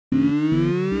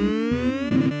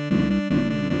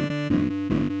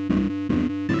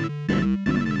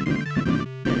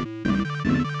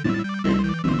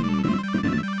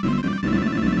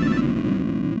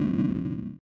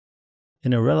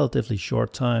In a relatively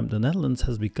short time, the Netherlands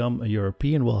has become a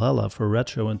European Valhalla for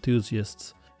retro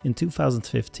enthusiasts. In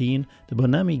 2015, the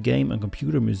Bonami Game and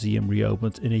Computer Museum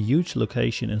reopened in a huge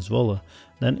location in Zwolle.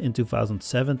 Then in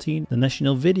 2017, the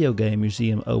Nationaal Video Game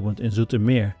Museum opened in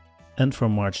Zoetermeer. And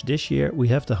from March this year, we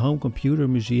have the Home Computer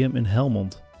Museum in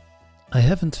Helmond. I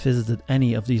haven't visited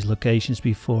any of these locations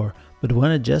before, but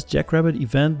when a Jazz Jackrabbit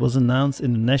event was announced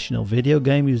in the Nationaal Video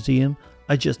Game Museum,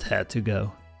 I just had to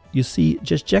go. You see,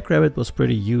 Jazz Jackrabbit was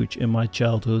pretty huge in my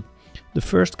childhood. The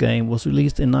first game was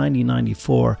released in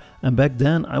 1994, and back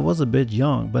then I was a bit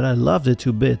young, but I loved it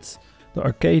to bits. The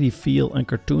arcadey feel and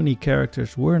cartoony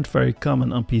characters weren't very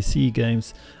common on PC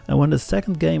games, and when the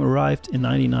second game arrived in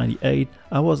 1998,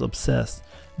 I was obsessed.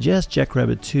 Jazz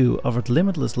Jackrabbit 2 offered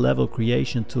limitless level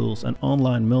creation tools and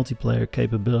online multiplayer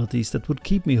capabilities that would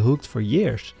keep me hooked for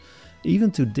years.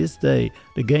 Even to this day,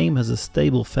 the game has a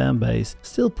stable fanbase,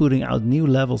 still putting out new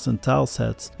levels and tile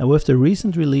sets, and with the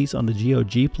recent release on the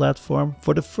GOG platform,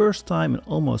 for the first time in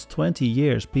almost 20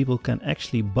 years people can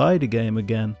actually buy the game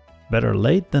again. Better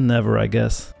late than never, I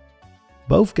guess.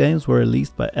 Both games were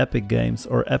released by Epic Games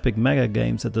or Epic Mega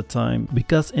Games at the time,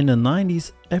 because in the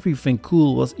 90s everything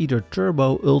cool was either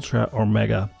Turbo, Ultra or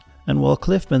Mega. And while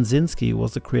Cliff Benzinski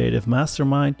was the creative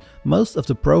mastermind, most of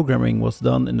the programming was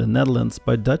done in the Netherlands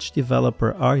by Dutch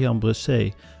developer Arjan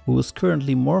Brusset, who is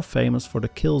currently more famous for the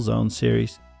Killzone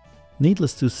series.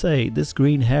 Needless to say, this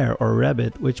green hare or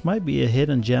rabbit, which might be a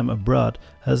hidden gem abroad,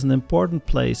 has an important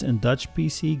place in Dutch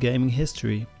PC gaming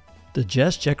history. The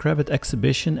Jazz Jackrabbit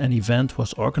exhibition and event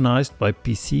was organized by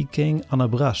PC King Anna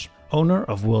Bras, owner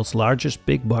of world's largest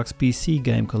big box PC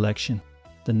game collection.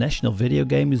 The Nationaal Video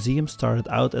Game Museum started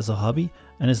out as a hobby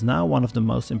and is now one of the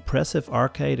most impressive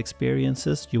arcade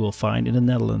experiences you will find in the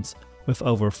Netherlands, with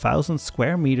over 1,000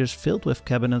 square meters filled with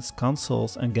cabinets,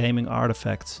 consoles and gaming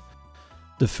artifacts.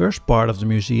 The first part of the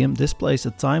museum displays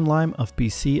a timeline of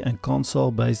PC and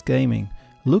console-based gaming.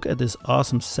 Look at this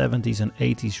awesome 70s and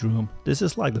 80s room. This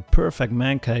is like the perfect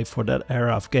man cave for that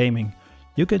era of gaming.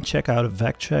 You can check out a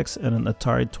Vectrex and an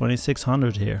Atari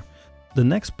 2600 here. The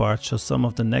next part shows some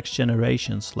of the next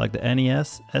generations like the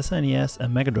NES, SNES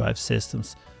and Mega Drive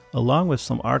systems, along with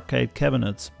some arcade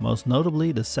cabinets, most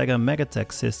notably the Sega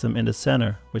Megatech system in the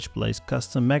center, which plays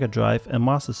custom Mega Drive and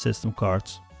Master System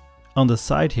cards. On the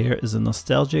side here is a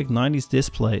nostalgic 90s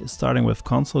display, starting with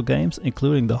console games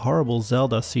including the horrible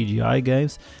Zelda CGI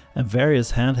games and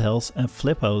various handhelds and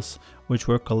flippos, which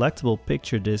were collectible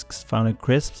picture discs found in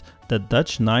crisps that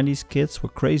Dutch 90s kids were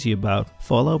crazy about,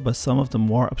 followed by some of the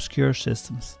more obscure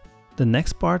systems. The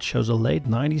next part shows a late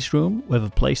 90s room with a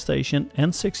PlayStation,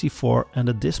 N64 and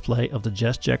a display of the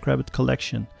Jazz Jackrabbit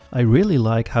collection. I really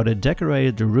like how they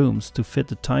decorated the rooms to fit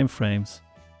the time frames.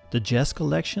 The Jazz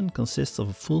collection consists of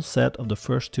a full set of the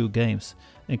first two games,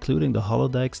 including the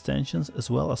holiday extensions as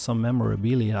well as some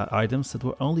memorabilia items that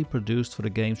were only produced for the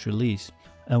game's release.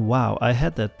 And wow, I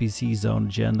had that PC Zone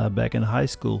agenda back in high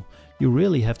school. You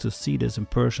really have to see this in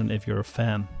person if you're a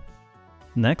fan.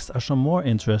 Next are some more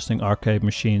interesting arcade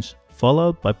machines,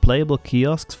 followed by playable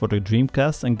kiosks for the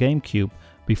Dreamcast and GameCube,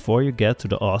 before you get to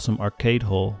the awesome arcade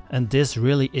hall. And this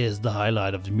really is the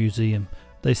highlight of the museum.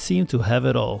 They seem to have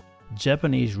it all.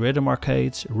 Japanese rhythm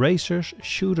arcades, racers,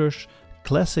 shooters,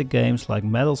 classic games like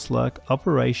Metal Slug,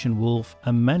 Operation Wolf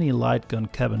and many light gun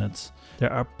cabinets.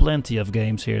 There are plenty of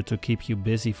games here to keep you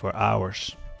busy for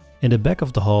hours. In the back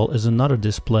of the hall is another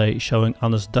display showing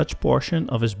Anna's Dutch portion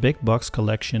of his big box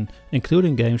collection,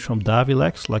 including games from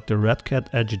Davilex like the Red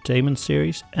Cat Edutainment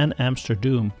series and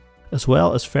Amsterdam, as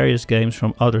well as various games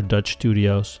from other Dutch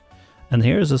studios. And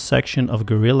here is a section of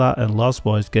Guerrilla and Lost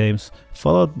Boys games,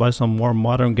 followed by some more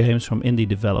modern games from indie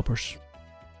developers.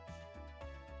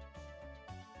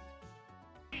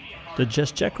 The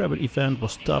Jazz Jackrabbit event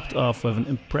was topped off with an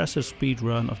impressive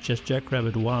speedrun of Jazz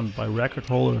Jackrabbit 1 by record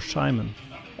holder Simon,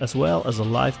 as well as a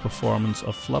live performance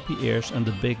of Floppy Ears and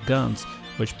the Big Guns,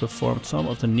 which performed some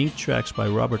of the neat tracks by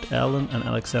Robert Allen and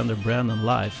Alexander Brandon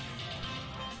live.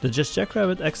 The Jazz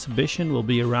Jackrabbit exhibition will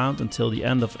be around until the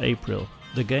end of April.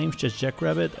 The games Jazz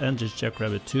Jackrabbit and Jazz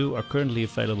Jackrabbit 2 are currently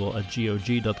available at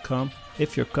GOG.com.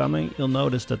 If you're coming, you'll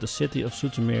notice that the city of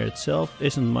Zoetermeer itself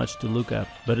isn't much to look at,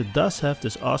 but it does have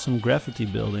this awesome graffiti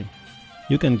building.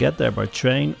 You can get there by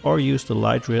train or use the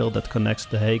light rail that connects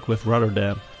The Hague with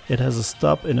Rotterdam. It has a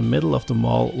stop in the middle of the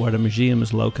mall where the museum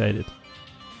is located.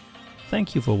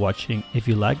 Thank you for watching. If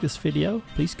you like this video,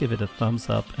 please give it a thumbs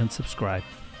up and subscribe.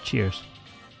 Cheers!